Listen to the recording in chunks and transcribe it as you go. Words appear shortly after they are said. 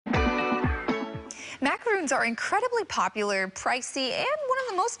Macaroons are incredibly popular, pricey, and one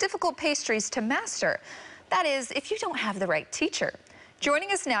of the most difficult pastries to master. That is, if you don't have the right teacher.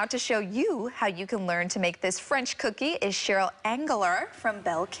 Joining us now to show you how you can learn to make this French cookie is Cheryl Engelaer from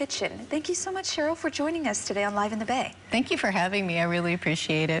Belle-Kitchen. Thank you so much, Cheryl, for joining us today on Live in the Bay. Thank you for having me. I really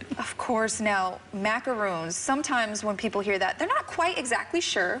appreciate it. Of course. Now, macaroons, sometimes when people hear that, they're not quite exactly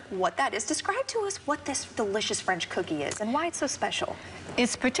sure what that is. Describe to us what this delicious French cookie is and why it's so special.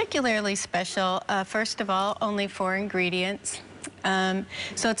 It's particularly special, first of all, only 4 ingredients.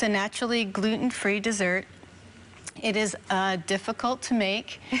 So it's a naturally gluten-free dessert. It is difficult to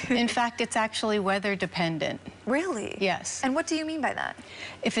make. In fact, it's actually weather dependent. Really? Yes. And what do you mean by that?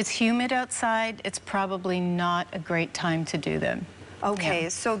 If it's humid outside, it's probably not a great time to do them. Okay,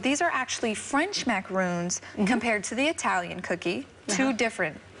 so these are actually French macaroons compared to the Italian cookie. Two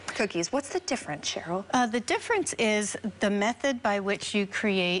different cookies. What's the difference, Cheryl? The difference is the method by which you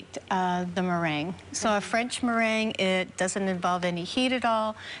create the meringue. So a French meringue, it doesn't involve any heat at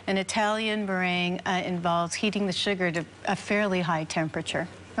all. An Italian meringue involves heating the sugar to a fairly high temperature.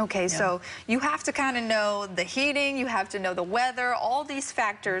 Okay, so you have to kind of know the heating, you have to know the weather, all these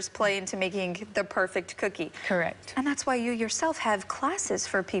factors play into making the perfect cookie. Correct. And that's why you yourself have classes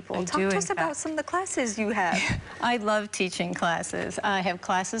for people. Talk to us about some of the classes you have. I love teaching classes. I have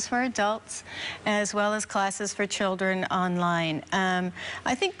classes for adults as well as classes for children online.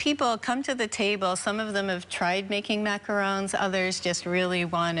 I think people come to the table, some of them have tried making macarons, others just really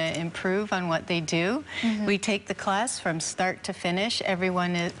want to improve on what they do. We take the class from start to finish.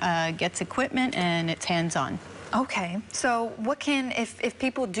 Everyone gets equipment and it's hands-on. Okay, so what can, if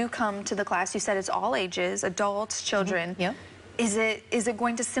people do come to the class, you said it's all ages, adults, children. Yep. Is it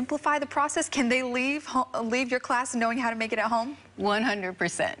going to simplify the process? Can they leave your class knowing how to make it at home?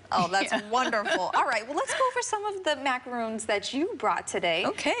 100%. Oh, that's wonderful. All right, well, let's go over some of the macaroons that you brought today.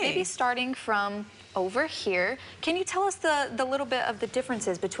 Okay. Maybe starting from over here. Can you tell us the little bit of the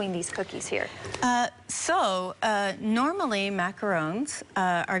differences between these cookies here? Normally macarons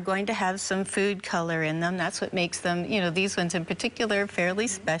are going to have some food color in them. That's what makes them, you know, these ones in particular, fairly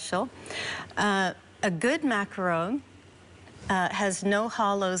special. A good macaron has no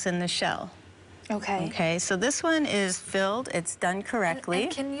hollows in the shell. Okay. Okay, so this one is filled, it's done correctly.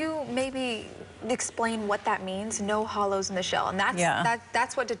 And can you maybe explain what that means, no hollows in the shell? And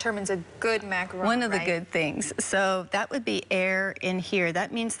that's what determines a good macaron, One of the right? good things. So that would be air in here.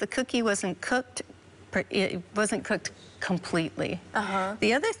 That means the cookie wasn't cooked, completely.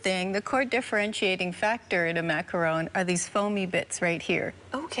 The other thing, the core differentiating factor in a macaron are these foamy bits right here.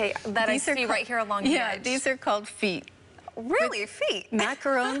 Okay, that I see right here along the edge. These are called feet. Really, feet?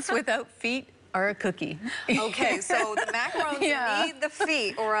 Macarons without feet are a cookie. Okay, so the macarons need the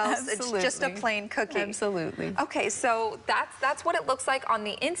feet or else it's just a plain cookie. Absolutely. Okay, so that's what it looks like on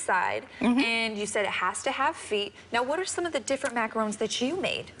the inside, and you said it has to have feet. Now, what are some of the different macarons that you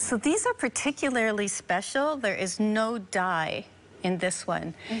made? So these are particularly special. There is no dye in this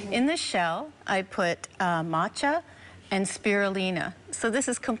one. In the shell, I put matcha and spirulina. So this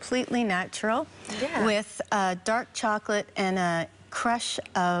is completely natural with dark chocolate and a crush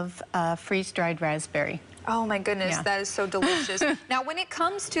of freeze-dried raspberry. Oh my goodness, that is so delicious. Now, when it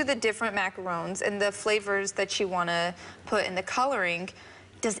comes to the different macarons and the flavors that you want to put in the coloring,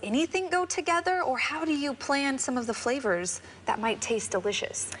 does anything go together, or how do you plan some of the flavors that might taste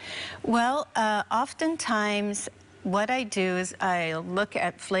delicious? Well, oftentimes what I do is I look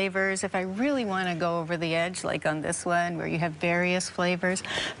at flavors. If I really want to go over the edge, like on this one, where you have various flavors,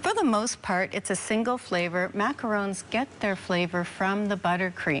 for the most part, it's a single flavor. Macarons get their flavor from the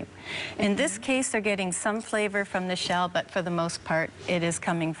buttercream. In this case, they're getting some flavor from the shell, but for the most part, it is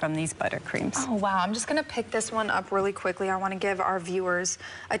coming from these buttercreams. Oh, wow. I'm just going to pick this one up really quickly. I want to give our viewers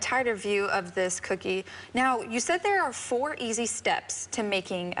a tighter view of this cookie. Now, you said there are 4 easy steps to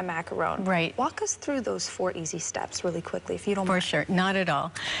making a macaron. Right. Walk us through those 4 easy steps really quickly, if you don't mind. For sure, not at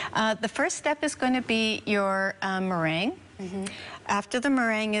all. The first step is going to be your meringue. After the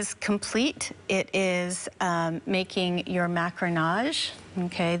meringue is complete, it is making your macaronage.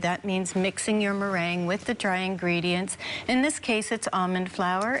 Okay, that means mixing your meringue with the dry ingredients. In this case, it's almond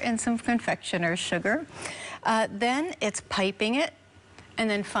flour and some confectioner's sugar. Then it's piping it, and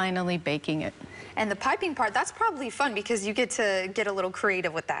then finally baking it. And the piping part, that's probably fun because you get to get a little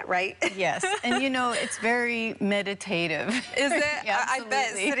creative with that, right? Yes, and you know, it's very meditative. Is it? Yeah, I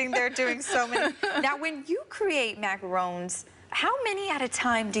bet, sitting there doing so many. Now, when you create macarons, how many at a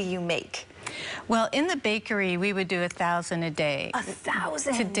time do you make? Well, in the bakery, we would do 1,000 a day.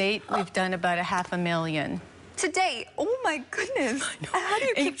 1,000? To date, we've done about 500,000. To date? Oh my goodness. How do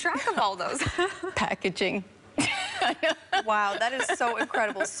you keep track of all those? Packaging. Wow, that is so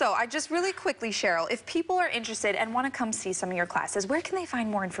incredible. So I just really quickly, Cheryl, if people are interested and want to come see some of your classes, where can they find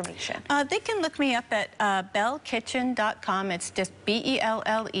more information? They can look me up at Belle-Kitchen.com. It's just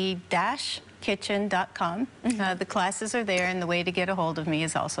BELLE-kitchen.com. The classes are there, and the way to get a hold of me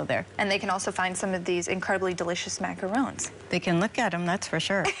is also there. And they can also find some of these incredibly delicious macarons. They can look at them, that's for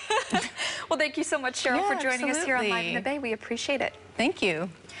sure. Well, thank you so much, Cheryl, for joining us here on Live in the Bay. We appreciate it. Thank you.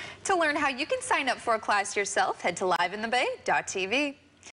 To learn how you can sign up for a class yourself, head to liveinthebay.tv.